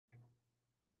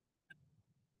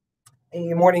Hey,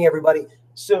 good morning, everybody.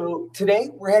 So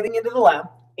today we're heading into the lab,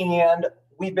 and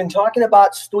we've been talking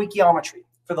about stoichiometry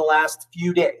for the last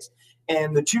few days.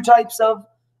 And the two types of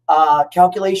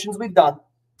calculations we've done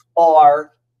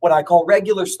are what I call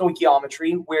regular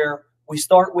stoichiometry, where we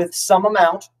start with some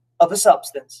amount of a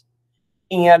substance,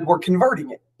 and we're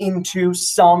converting it into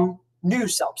some new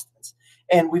substance.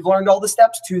 And we've learned all the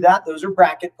steps to that. Those are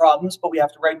bracket problems, but we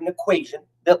have to write an equation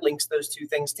that links those two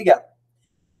things together.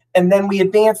 And then we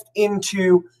advanced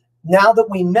into, now that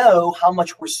we know how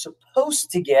much we're supposed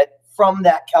to get from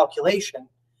that calculation,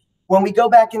 when we go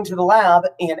back into the lab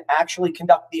and actually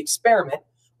conduct the experiment,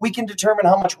 we can determine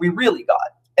how much we really got.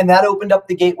 And that opened up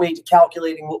the gateway to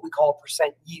calculating what we call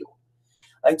percent yield.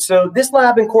 Right, so this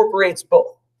lab incorporates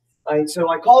both. Right, so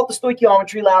I call it the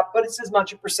stoichiometry lab, but it's as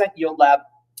much a percent yield lab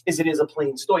as it is a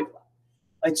plain Stoich lab.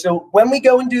 Right, so when we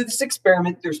go and do this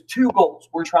experiment, there's two goals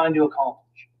we're trying to accomplish.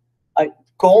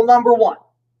 Goal number one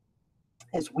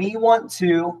is we want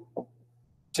to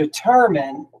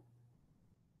determine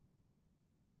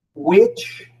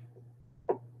which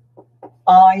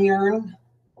iron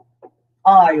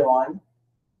ion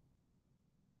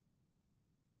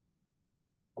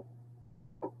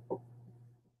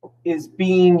is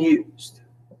being used.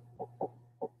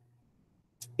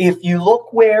 If you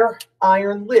look where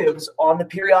iron lives on the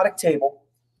periodic table,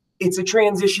 it's a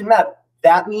transition metal.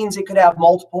 That means it could have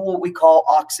multiple, what we call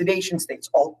oxidation states,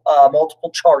 multiple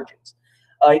charges.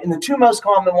 And the two most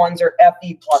common ones are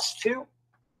Fe+2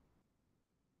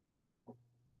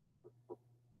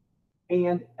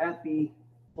 and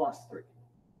Fe+3.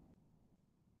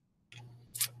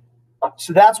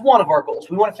 So that's one of our goals.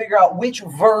 We want to figure out which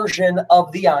version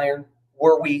of the iron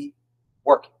were we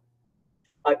working.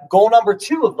 Goal number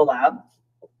two of the lab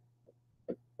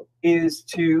is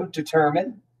to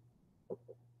determine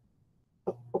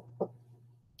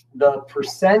the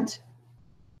percent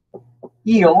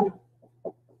yield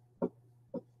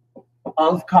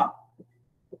of copper.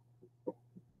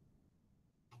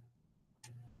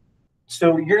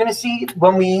 So you're going to see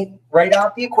when we write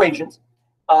out the equations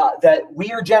that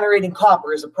we are generating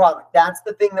copper as a product. That's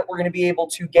the thing that we're going to be able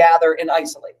to gather and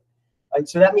isolate. Right?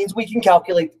 So that means we can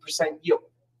calculate the percent yield.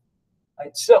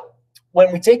 Right? So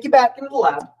when we take you back into the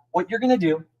lab, what you're going to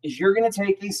do is you're going to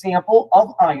take a sample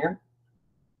of iron,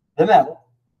 the metal,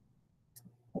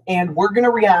 and we're going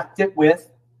to react it with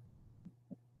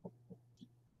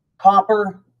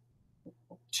copper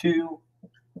to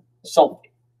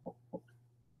sulfate.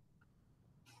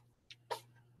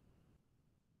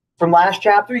 From last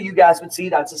chapter, you guys would see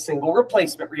that's a single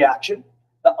replacement reaction.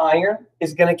 The iron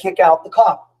is going to kick out the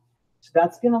copper. So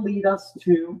that's going to lead us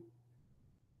to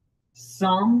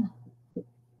some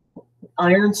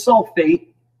iron sulfate.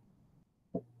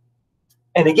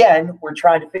 And again, we're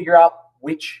trying to figure out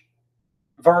which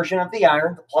version of the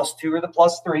iron, the +2 or the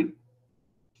 +3,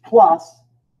 plus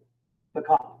the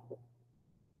copper.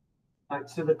 All right,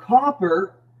 so the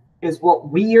copper is what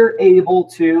we are able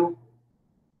to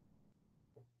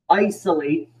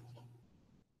isolate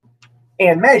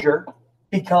and measure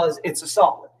because it's a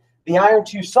solid. The iron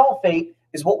 2 sulfate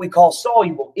is what we call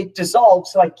soluble. It dissolves,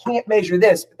 so I can't measure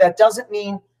this, but that doesn't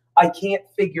mean I can't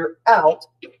figure out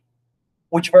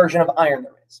which version of iron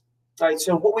there is. All right,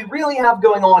 so what we really have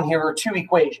going on here are two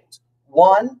equations.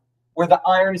 One, where the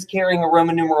iron is carrying a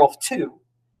Roman numeral of 2,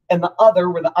 and the other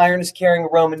where the iron is carrying a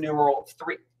Roman numeral of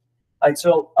 3. All right,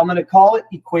 so I'm going to call it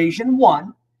equation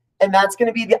 1, and that's going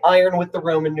to be the iron with the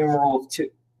Roman numeral of 2.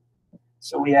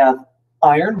 So we have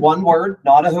iron, one word,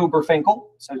 not a Hoberfinkel,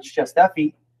 so it's just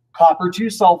Fe. Copper 2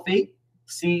 sulfate,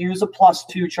 Cu is a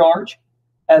 +2 charge,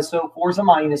 SO4 is a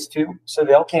 -2, so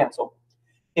they'll cancel.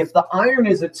 If the iron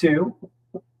is a 2,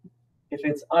 if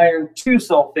it's iron 2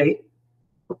 sulfate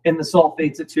and the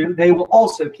sulfate's a 2, they will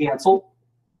also cancel.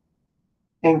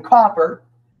 And copper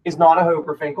is not a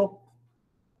Hoberfinkel.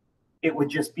 It would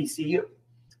just be Cu.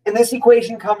 And this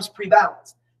equation comes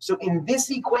pre-balanced. So in this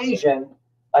equation,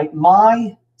 like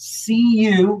my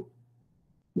Cu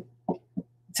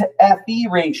to Fe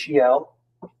ratio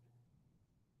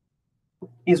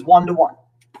is 1 to 1.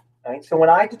 Right? So when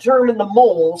I determine the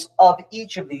moles of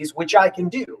each of these, which I can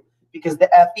do, because the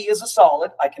Fe is a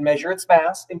solid, I can measure its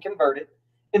mass and convert it.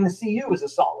 And the Cu is a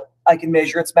solid, I can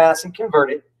measure its mass and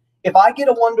convert it. If I get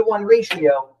a 1 to 1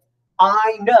 ratio,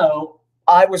 I know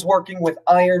I was working with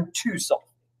iron 2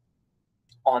 sulfate.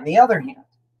 On the other hand,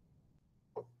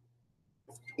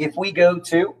 if we go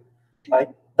to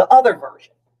the other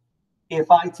version,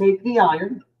 if I take the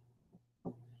iron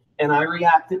and I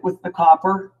react it with the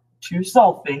copper 2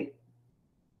 sulfate,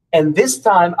 and this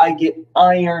time I get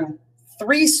iron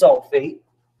 3 sulfate,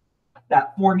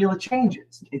 that formula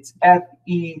changes. It's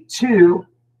Fe2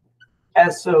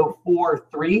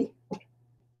 SO4 3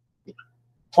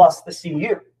 plus the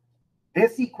Cu.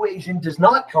 This equation does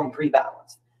not come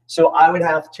pre-balanced. So I would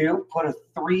have to put a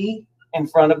 3 in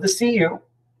front of the Cu,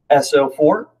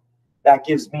 SO4. That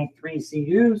gives me 3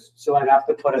 Cus, so I'd have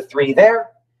to put a 3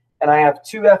 there. And I have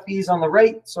 2 Fe's on the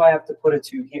right, so I have to put a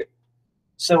 2 here.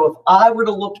 So if I were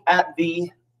to look at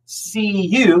the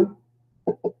Cu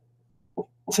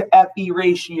to Fe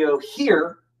ratio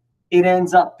here, it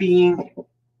ends up being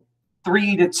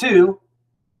 3 to 2,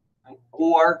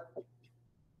 or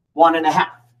 1.5,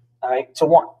 all right, to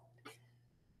 1.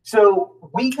 So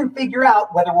we can figure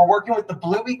out whether we're working with the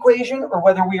blue equation or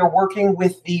whether we are working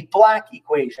with the black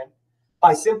equation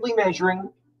by simply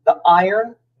measuring the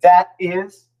iron that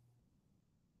is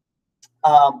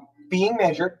being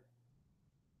measured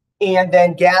and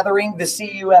then gathering the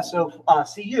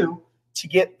Cu to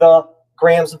get the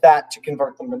grams of that to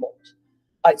convert them to moles.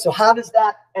 All right, so how does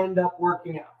that end up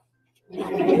working out?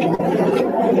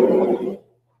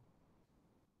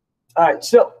 All right,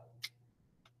 so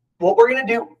what we're going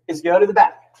to do is go to the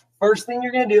back. First thing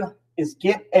you're going to do is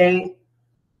get a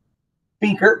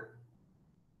beaker.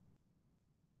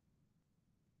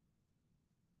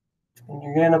 And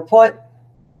you're going to put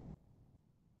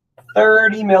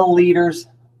 30 milliliters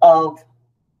of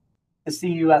the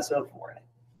CuSO4 in it.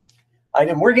 All right,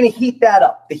 and we're going to heat that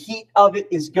up. The heat of it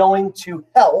is going to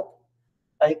help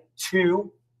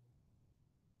to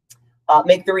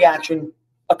make the reaction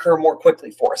occur more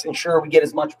quickly for us, ensure we get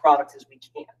as much product as we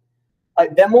can.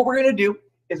 Then what we're going to do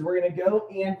is we're going to go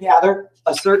and gather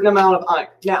a certain amount of iron.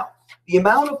 Now, the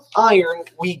amount of iron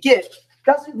we get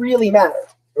doesn't really matter,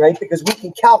 right? Because we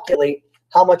can calculate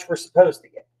how much we're supposed to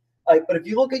get. But if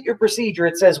you look at your procedure,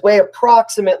 it says weigh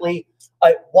approximately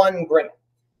 1 gram.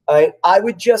 I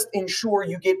would just ensure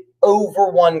you get over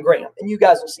 1 gram. And you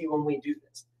guys will see when we do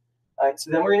this. All right, so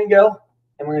then we're going to go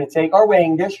and we're going to take our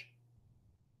weighing dish.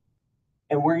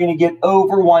 And we're going to get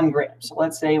over 1 gram. So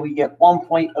let's say we get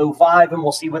 1.05, and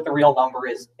we'll see what the real number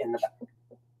is in the back.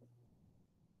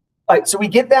 All right, so we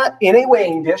get that in a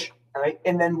weighing dish. All right,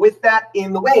 and then with that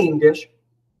in the weighing dish,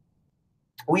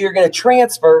 we are going to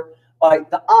transfer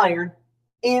the iron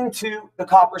into the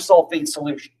copper sulfate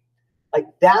solution.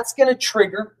 That's going to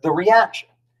trigger the reaction.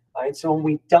 All right, so when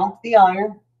we dump the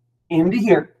iron into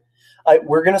here,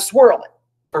 we're going to swirl it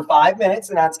for 5 minutes,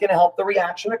 and that's going to help the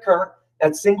reaction occur.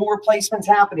 That single replacement's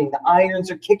happening. The irons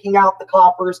are kicking out the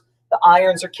coppers. The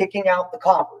irons are kicking out the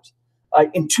coppers.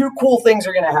 And 2 cool things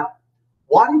are going to happen.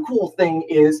 One cool thing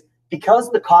is because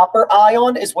the copper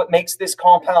ion is what makes this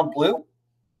compound blue,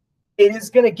 it is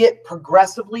going to get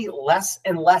progressively less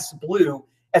and less blue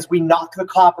as we knock the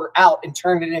copper out and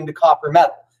turn it into copper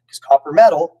metal. Because copper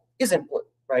metal isn't blue,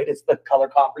 right? It's the color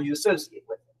copper you associate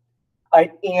with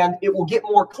it. And it will get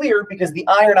more clear because the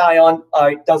iron ion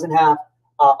doesn't have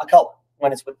a color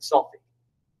when it's with the sulfate.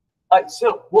 All right,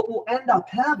 so what we'll end up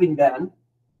having then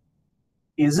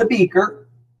is a beaker.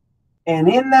 And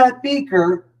in that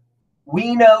beaker,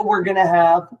 we know we're going to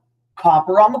have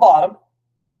copper on the bottom.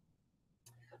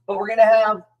 But we're going to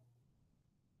have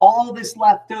all this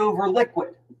leftover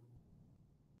liquid.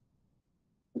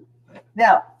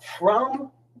 Now,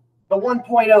 from the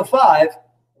 1.05,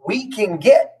 we can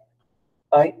get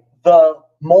the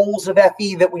moles of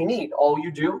Fe that we need. All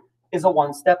you do is a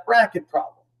one-step bracket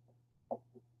problem.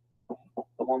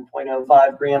 The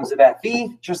 1.05 grams of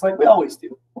Fe, just like we always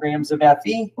do. Grams of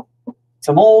Fe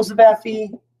to moles of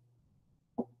Fe,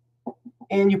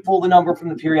 and you pull the number from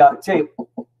the periodic table.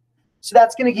 So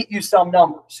that's going to get you some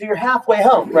number. So you're halfway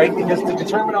home, right? Because to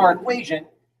determine our equation,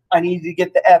 I need to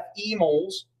get the Fe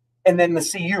moles and then the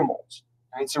Cu moles.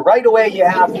 All right, so right away you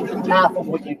have half of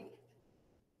what you need.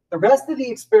 The rest of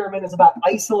the experiment is about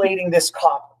isolating this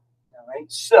copper. All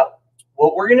right, so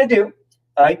what we're going to do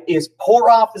is pour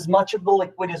off as much of the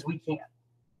liquid as we can.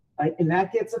 Right? And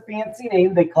that gets a fancy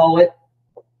name. They call it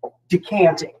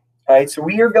decanting. All right, so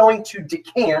we are going to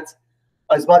decant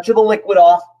as much of the liquid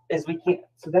off as we can.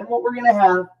 So then what we're going to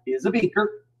have is a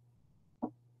beaker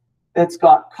that's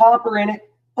got copper in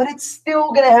it, but it's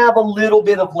still going to have a little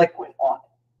bit of liquid on it.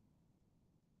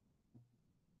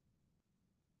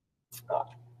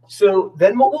 So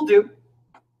then what we'll do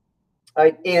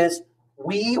is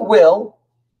we will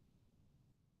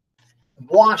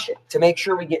wash it to make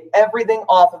sure we get everything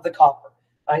off of the copper.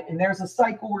 And there's a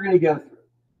cycle we're going to go through.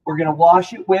 We're going to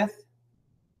wash it with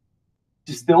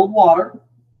distilled water,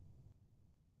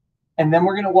 and then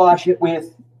we're going to wash it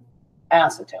with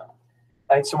acetone.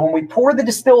 So when we pour the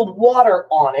distilled water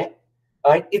on it,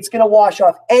 it's going to wash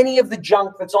off any of the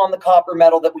junk that's on the copper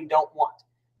metal that we don't want.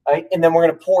 And then we're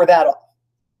going to pour that off.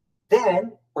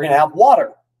 Then we're going to have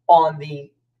water on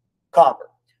the copper.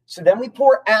 So then we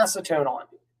pour acetone on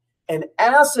it. And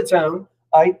acetone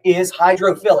is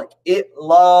hydrophilic. It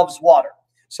loves water.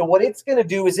 So what it's going to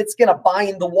do is it's going to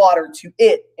bind the water to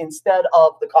it instead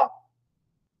of the copper.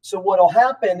 So what will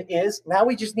happen is now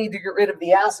we just need to get rid of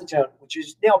the acetone, which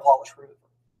is nail polish remover.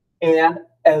 And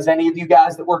as any of you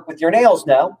guys that work with your nails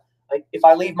know, like if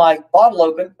I leave my bottle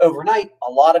open overnight,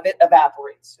 a lot of it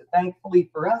evaporates. So thankfully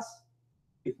for us,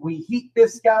 if we heat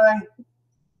this guy,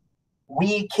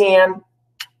 we can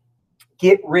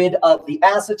get rid of the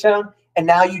acetone. And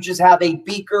now you just have a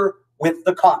beaker with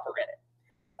the copper in it.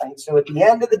 Right? So at the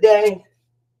end of the day,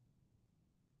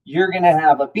 you're going to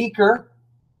have a beaker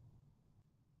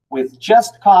with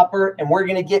just copper, and we're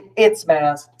going to get its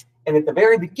mass. And at the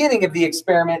very beginning of the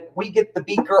experiment, we get the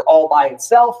beaker all by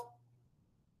itself.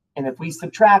 And if we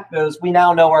subtract those, we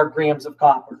now know our grams of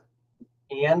copper.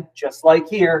 And just like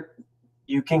here,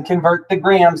 you can convert the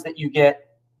grams that you get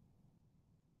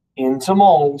into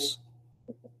moles,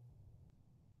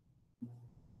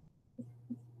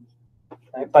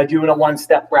 right, by doing a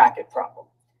one-step bracket problem.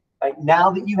 Right,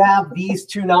 now that you have these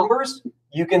two numbers,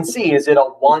 you can see, is it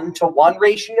a 1-to-1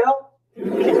 ratio?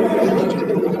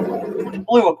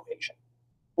 Blue equation.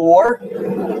 Or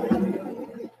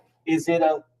is it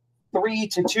a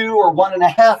 3-to-2 or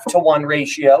 1.5-to-1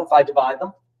 ratio if I divide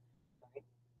them?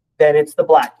 Then it's the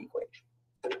black equation.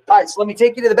 All right, so let me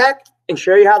take you to the back and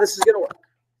show you how this is going to work.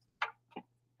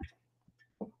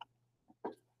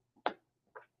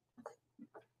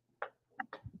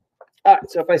 All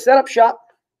right, so if I set up shop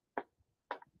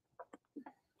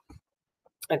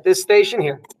at this station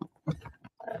here,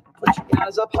 put you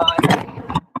guys up high.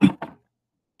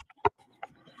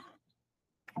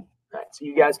 All right, so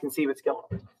you guys can see what's going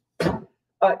on.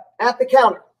 All right, at the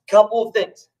counter, couple of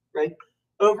things, right?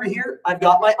 Over here, I've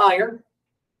got my iron.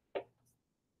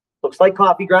 Looks like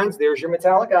coffee grinds. There's your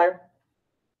metallic iron.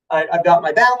 All right, I've got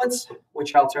my balance,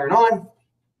 which I'll turn on.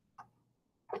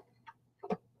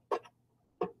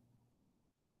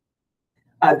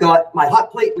 I've got my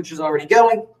hot plate, which is already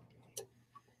going.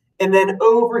 And then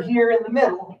over here in the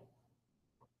middle,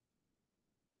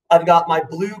 I've got my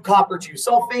blue copper 2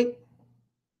 sulfate.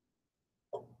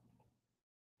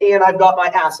 And I've got my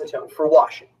acetone for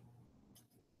washing.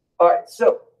 All right,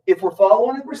 so if we're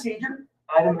following the procedure,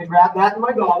 I'm going to grab that in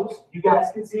my goggles. You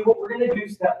guys can see what we're going to do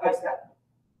step by step.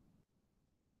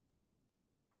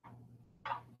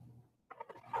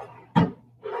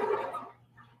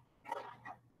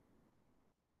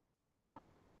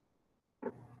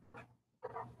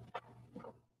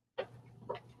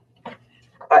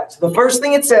 All right, so the first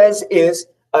thing it says is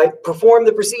perform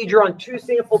the procedure on 2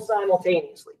 samples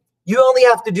simultaneously. You only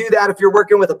have to do that if you're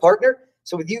working with a partner.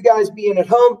 So with you guys being at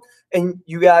home and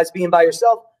you guys being by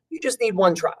yourself, you just need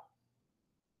 1 trial.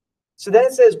 So then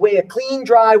it says weigh a clean,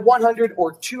 dry 100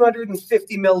 or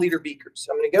 250 milliliter beakers.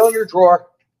 So I'm going to go in your drawer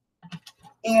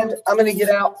and I'm going to get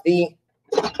out the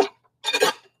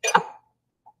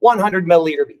 100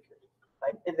 milliliter beaker.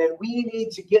 Right? And then we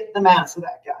need to get the mass of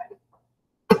that guy.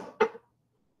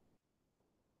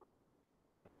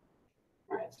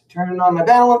 All right, so turning on my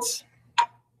balance.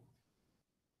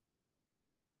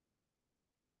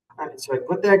 All right, so I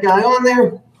put that guy on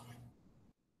there.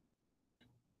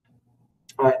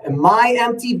 All right, and my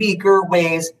empty beaker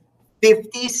weighs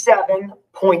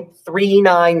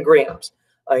 57.39 grams.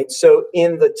 All right, so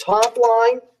in the top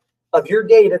line of your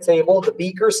data table, the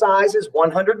beaker size is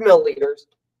 100 milliliters.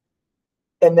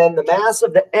 And then the mass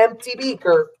of the empty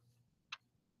beaker,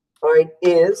 all right,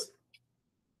 is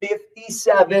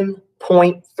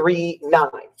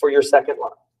 57.39 for your second line.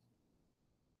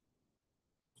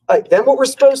 All right, then what we're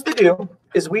supposed to do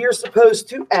is we are supposed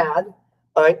to add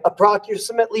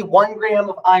approximately 1 gram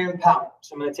of iron powder.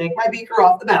 So I'm going to take my beaker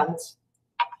off the balance.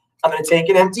 I'm going to take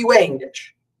an empty weighing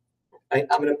dish. Right,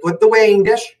 I'm going to put the weighing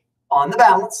dish on the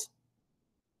balance.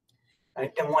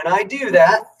 Right, and when I do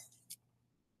that,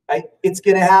 right, it's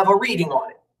going to have a reading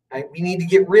on it. Right? We need to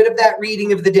get rid of that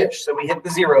reading of the dish. So we hit the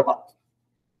 0 button.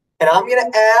 And I'm going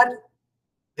to add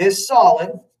this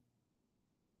solid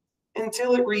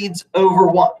until it reads over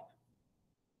 1.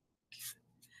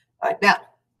 All right, now,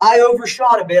 I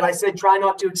overshot a bit. I said try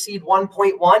not to exceed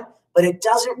 1.1, but it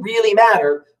doesn't really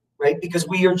matter, right, because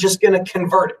we are just going to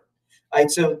convert it. All right,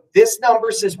 so this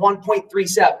number says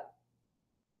 1.37.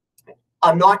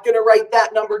 I'm not going to write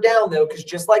that number down, though, because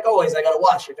just like always, I got to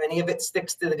watch if any of it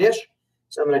sticks to the dish.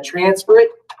 So I'm going to transfer it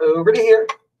over to here,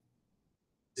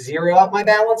 0 out my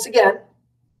balance again,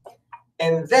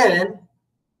 and then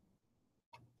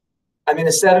I'm going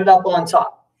to set it up on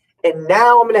top. And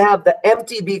now I'm going to have the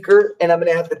empty beaker, and I'm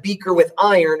going to have the beaker with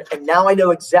iron, and now I know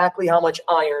exactly how much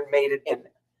iron made it in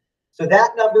there. So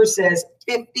that number says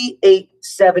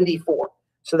 5874.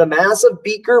 So the mass of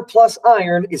beaker plus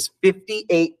iron is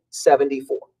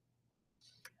 5874.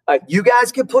 You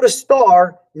guys can put a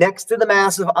star next to the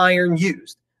mass of iron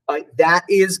used. That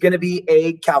is going to be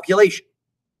a calculation.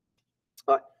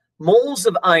 Moles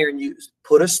of iron used,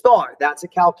 put a star. That's a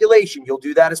calculation. You'll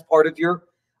do that as part of your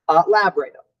lab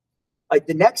write-up.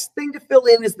 The next thing to fill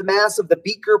in is the mass of the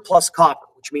beaker plus copper,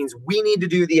 which means we need to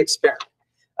do the experiment.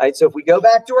 So if we go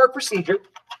back to our procedure,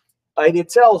 it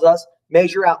tells us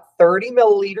measure out 30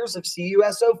 milliliters of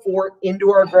CuSO4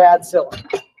 into our grad cylinder.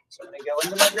 So I'm going to go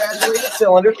into my graduated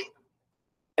cylinder,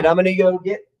 and I'm going to go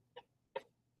get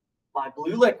my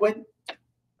blue liquid.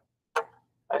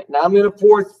 All right, now I'm going to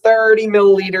pour 30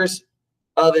 milliliters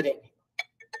of it in.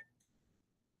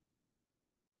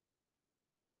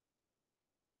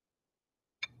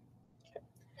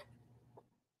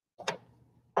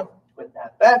 Put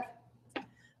that back.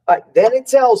 All right, then it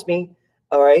tells me,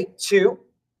 all right, to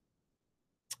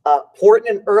pour it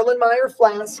in an Erlenmeyer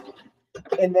flask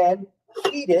and then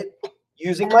heat it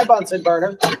using my Bunsen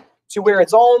burner to where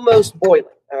it's almost boiling.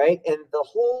 All right, and the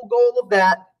whole goal of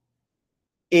that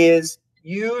is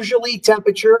usually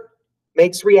temperature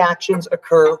makes reactions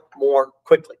occur more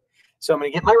quickly. So I'm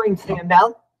going to get my ring stand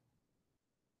down.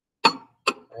 And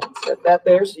set that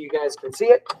there so you guys can see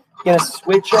it. I'm going to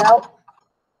switch out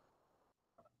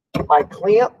my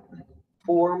clamp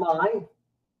for my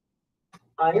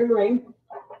iron ring.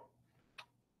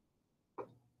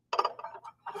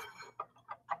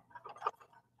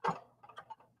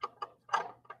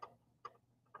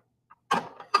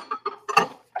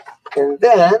 And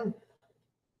then,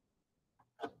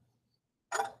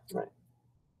 right,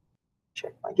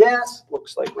 check my gas.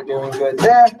 Looks like we're doing good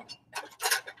there.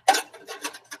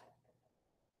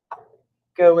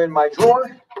 Go in my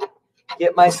drawer,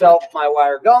 get myself my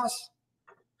wire gauze.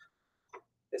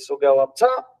 This will go up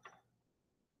top.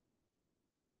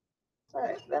 All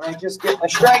right, then I just get my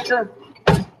striker,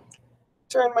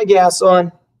 turn my gas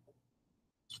on.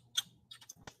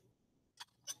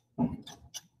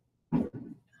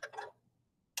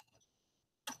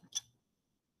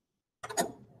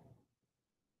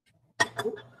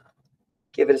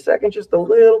 Give it a second, just a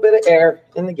little bit of air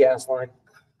in the gas line.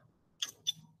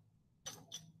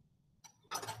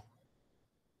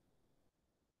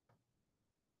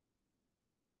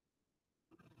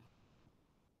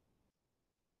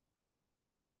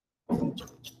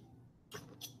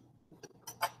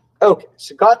 Okay,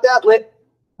 so got that lit.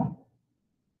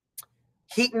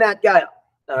 Heating that guy up.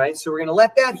 All right, so we're going to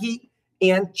let that heat.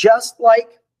 And just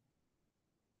like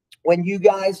when you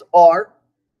guys are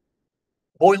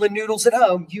boiling noodles at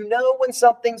home, you know when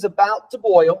something's about to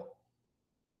boil,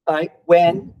 all right,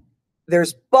 when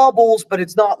there's bubbles, but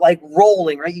it's not like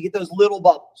rolling, right? You get those little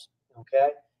bubbles, okay?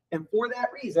 And for that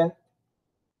reason,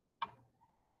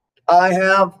 I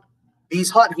have these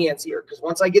hot hands here, because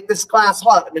once I get this glass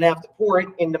hot, I'm going to have to pour it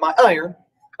into my iron,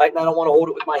 right? And I don't want to hold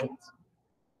it with my hands.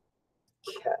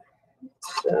 Okay,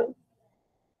 so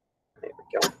there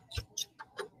we go.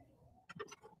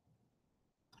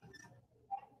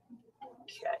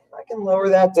 Okay, I can lower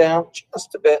that down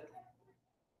just a bit.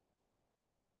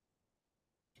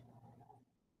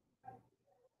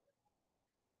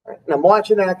 All right, and I'm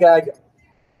watching that guy go.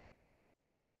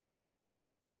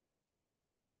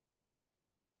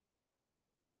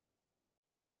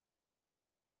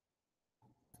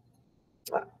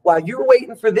 While you're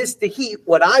waiting for this to heat,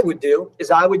 what I would do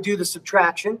is I would do the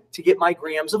subtraction to get my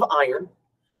grams of iron,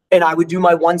 and I would do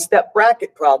my one-step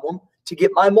bracket problem to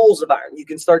get my moles of iron. You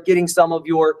can start getting some of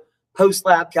your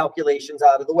post-lab calculations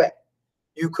out of the way.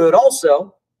 You could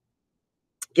also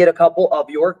get a couple of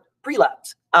your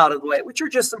pre-labs out of the way, which are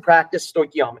just some practice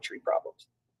stoichiometry problems.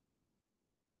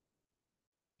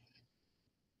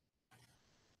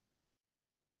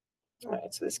 All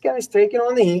right, so this guy's taking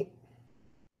on the heat.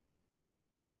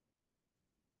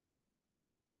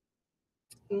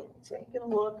 Taking a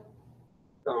look.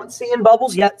 Not seeing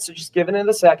bubbles yet, so just giving it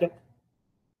a second.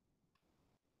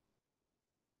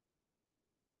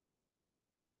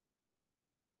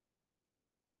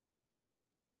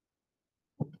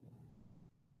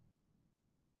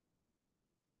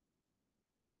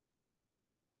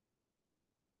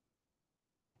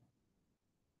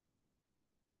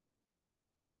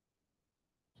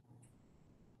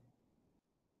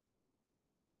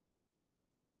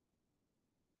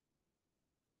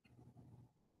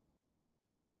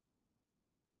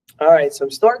 All right, so I'm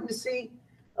starting to see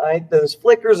those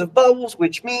flickers of bubbles,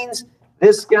 which means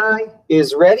this guy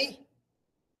is ready.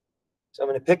 So I'm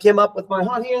going to pick him up with my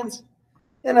hot hands,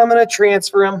 and I'm going to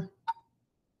transfer him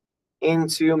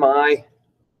into my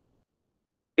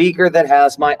beaker that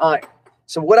has my iron.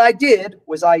 So what I did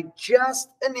was I just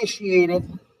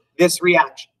initiated this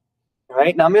reaction. All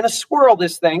right, now I'm going to swirl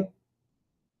this thing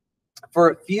for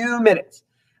a few minutes.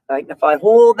 All right, if I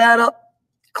hold that up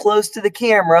close to the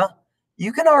camera,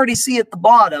 you can already see at the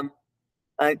bottom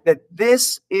that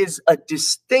this is a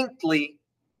distinctly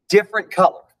different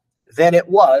color than it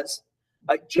was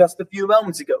just a few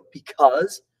moments ago,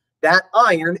 because that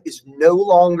iron is no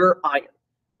longer iron.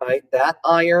 Right? That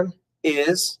iron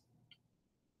is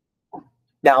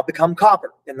now become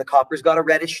copper, and the copper's got a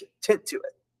reddish tint to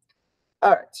it.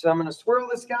 All right, so I'm going to swirl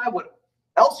this guy. What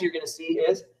else you're going to see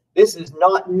is this is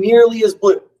not nearly as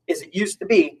blue as it used to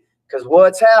be, because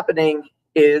what's happening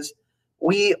is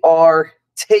we are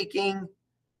taking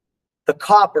the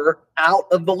copper out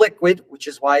of the liquid, which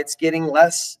is why it's getting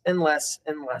less and less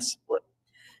and less blue.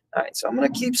 All right, so I'm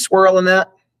going to keep swirling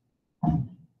that.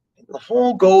 The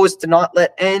whole goal is to not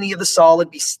let any of the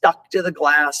solid be stuck to the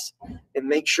glass and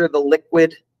make sure the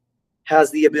liquid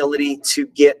has the ability to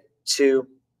get to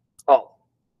all.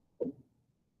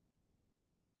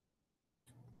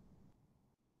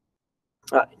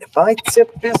 All right, if I tip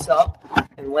this up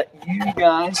and let you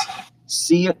guys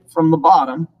see it from the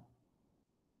bottom,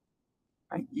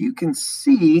 right, you can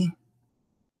see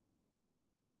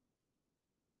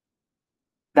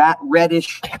that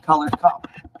reddish colored copper.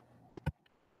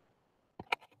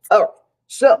 All right,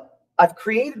 so I've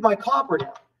created my copper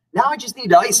now. Now I just need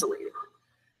to isolate it.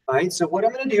 All right, so what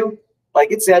I'm going to do,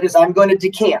 like it said, is I'm going to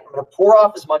decant. I'm going to pour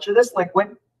off as much of this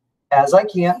liquid as I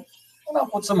can, and I'll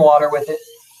put some water with it.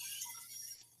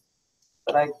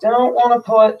 But I don't want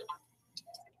to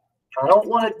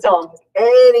dump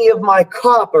any of my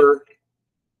copper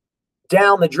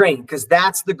down the drain, because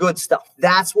that's the good stuff.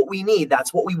 That's what we need.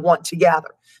 That's what we want to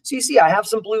gather. So you see, I have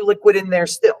some blue liquid in there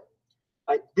still.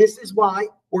 All right, this is why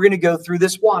we're going to go through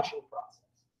this washing process.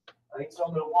 All right, so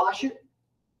I'm going to wash it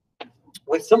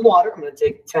with some water. I'm going to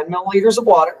take 10 milliliters of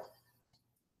water,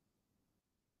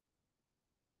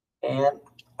 and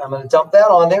I'm going to dump that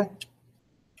on there,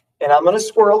 and I'm going to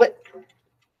swirl it.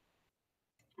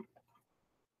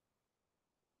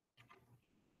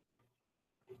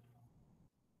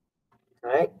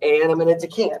 All right, and I'm going to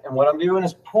decant. And what I'm doing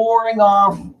is pouring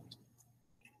off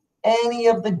any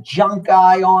of the junk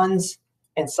ions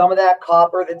and some of that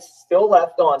copper that's still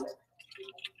left on there.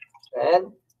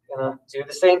 And I'm going to do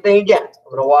the same thing again.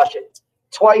 I'm going to wash it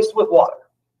twice with water.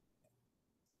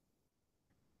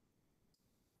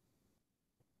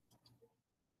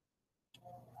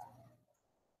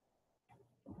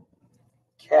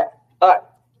 Okay. All right.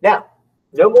 Now,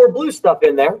 no more blue stuff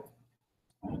in there.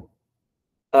 All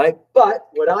right. But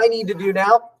what I need to do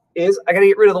now is I got to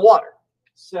get rid of the water.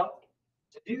 So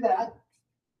to do that,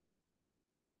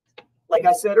 like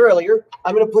I said earlier,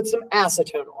 I'm going to put some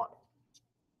acetone on it.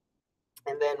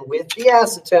 And then with the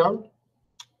acetone,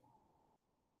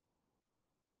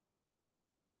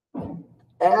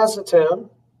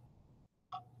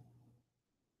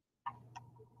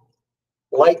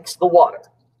 likes the water.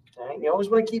 Okay? You always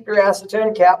want to keep your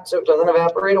acetone capped so it doesn't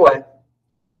evaporate away.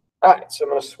 All right, so I'm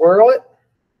going to swirl it.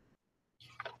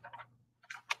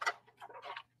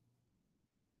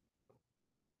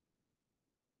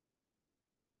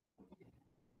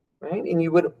 Right, and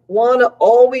you would want to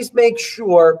always make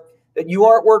sure that you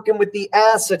aren't working with the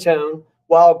acetone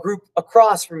while a group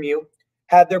across from you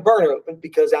had their burner open,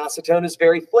 because acetone is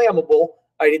very flammable.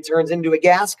 Right, it turns into a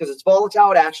gas because it's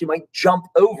volatile. It actually might jump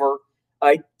over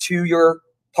to your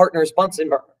partner's Bunsen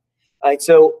burner. Right,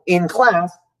 so in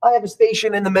class, I have a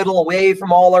station in the middle away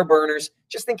from all our burners,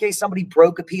 just in case somebody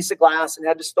broke a piece of glass and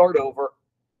had to start over.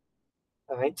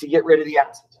 All right, to get rid of the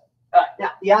acetone. All right,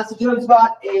 now the acetone's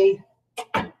got a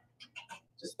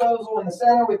disposal in the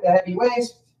center with the heavy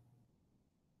waste.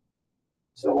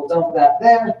 So we'll dump that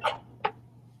there.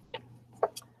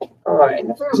 All right,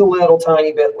 if there's a little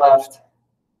tiny bit left,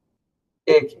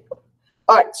 it can go.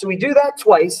 All right, so we do that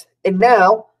twice, and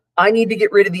now I need to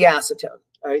get rid of the acetone.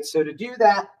 All right, so to do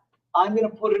that, I'm going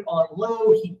to put it on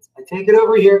low heat. I take it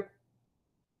over here,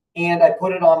 and I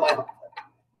put it on my hot plate.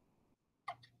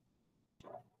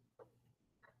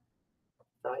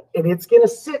 All right, and it's going to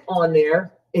sit on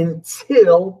there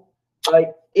until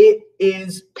it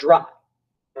is dry.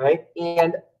 Right,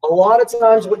 and a lot of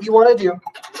times what you want to do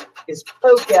is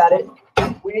poke at it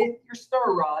with your stir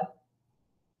rod,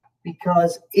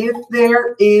 because if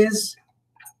there is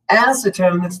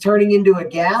acetone that's turning into a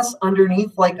gas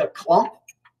underneath like a clump,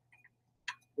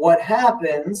 what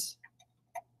happens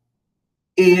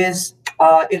is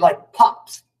it like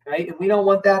pops, right? And we don't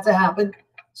want that to happen.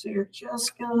 So you're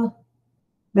just gonna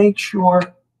make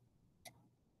sure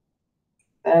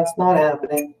that's not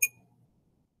happening.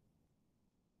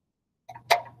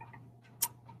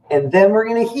 And then we're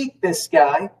going to heat this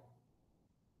guy.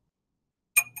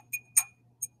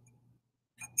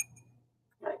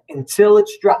 Right, until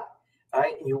it's dry. All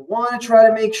right, and you want to try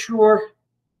to make sure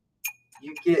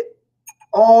you get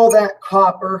all that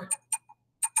copper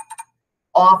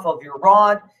off of your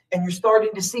rod, and you're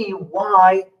starting to see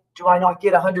why do I not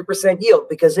get 100% yield?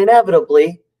 Because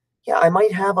inevitably, yeah, I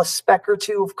might have a speck or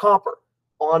two of copper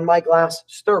on my glass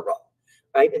stir rod,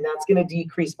 right? And that's going to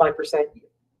decrease my percent yield.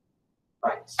 All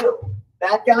right, so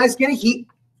that guy's going to heat,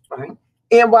 all right?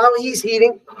 And while he's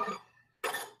heating,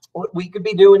 what we could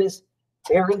be doing is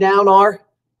tearing down our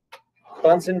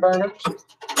Bunsen burners,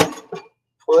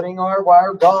 putting our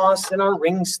wire gauze and our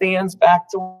ring stands back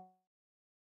to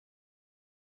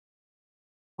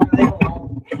where they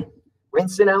belong,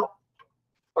 rinsing out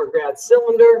our grad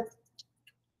cylinder,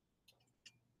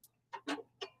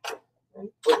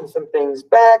 putting some things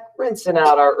back, rinsing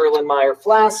out our Erlenmeyer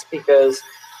flask because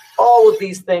all of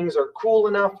these things are cool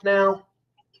enough now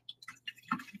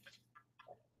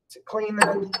to clean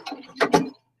them.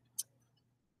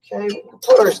 Okay, we'll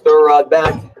put our stir rod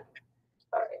back. All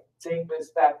right, take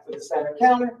this back to the center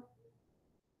counter.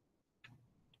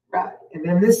 Right, and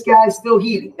then this guy's still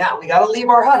heating. Now, we got to leave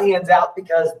our hot hands out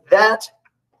because that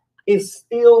is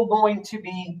still going to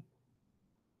be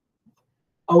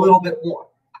a little bit warm.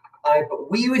 All right,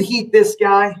 but we would heat this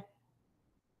guy,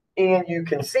 and you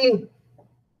can see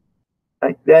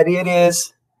that it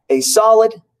is a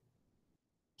solid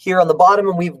here on the bottom,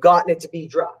 and we've gotten it to be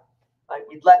dry.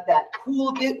 We'd let that cool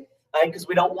a bit because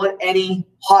we don't want any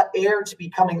hot air to be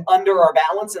coming under our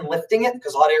balance and lifting it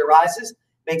because hot air rises,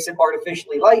 makes it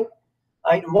artificially light.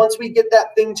 And once we get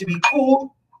that thing to be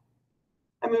cool,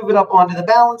 I move it up onto the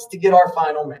balance to get our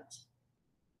final mix.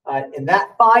 And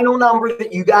that final number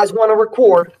that you guys want to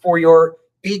record for your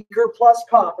beaker plus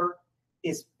copper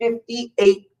is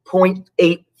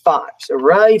 58.85. So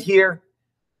right here,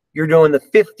 you're doing the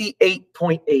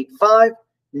 58.85.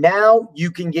 Now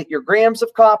you can get your grams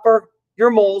of copper, your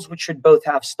moles, which should both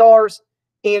have stars,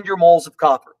 and your moles of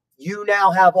copper. You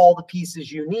now have all the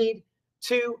pieces you need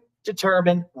to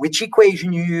determine which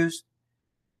equation you use.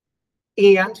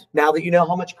 And now that you know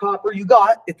how much copper you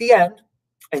got at the end,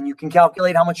 and you can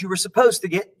calculate how much you were supposed to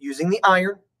get using the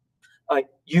iron,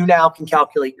 you now can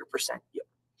calculate your percent yield.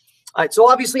 All right, so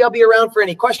obviously I'll be around for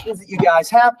any questions that you guys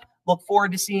have. Look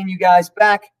forward to seeing you guys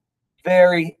back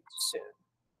very soon.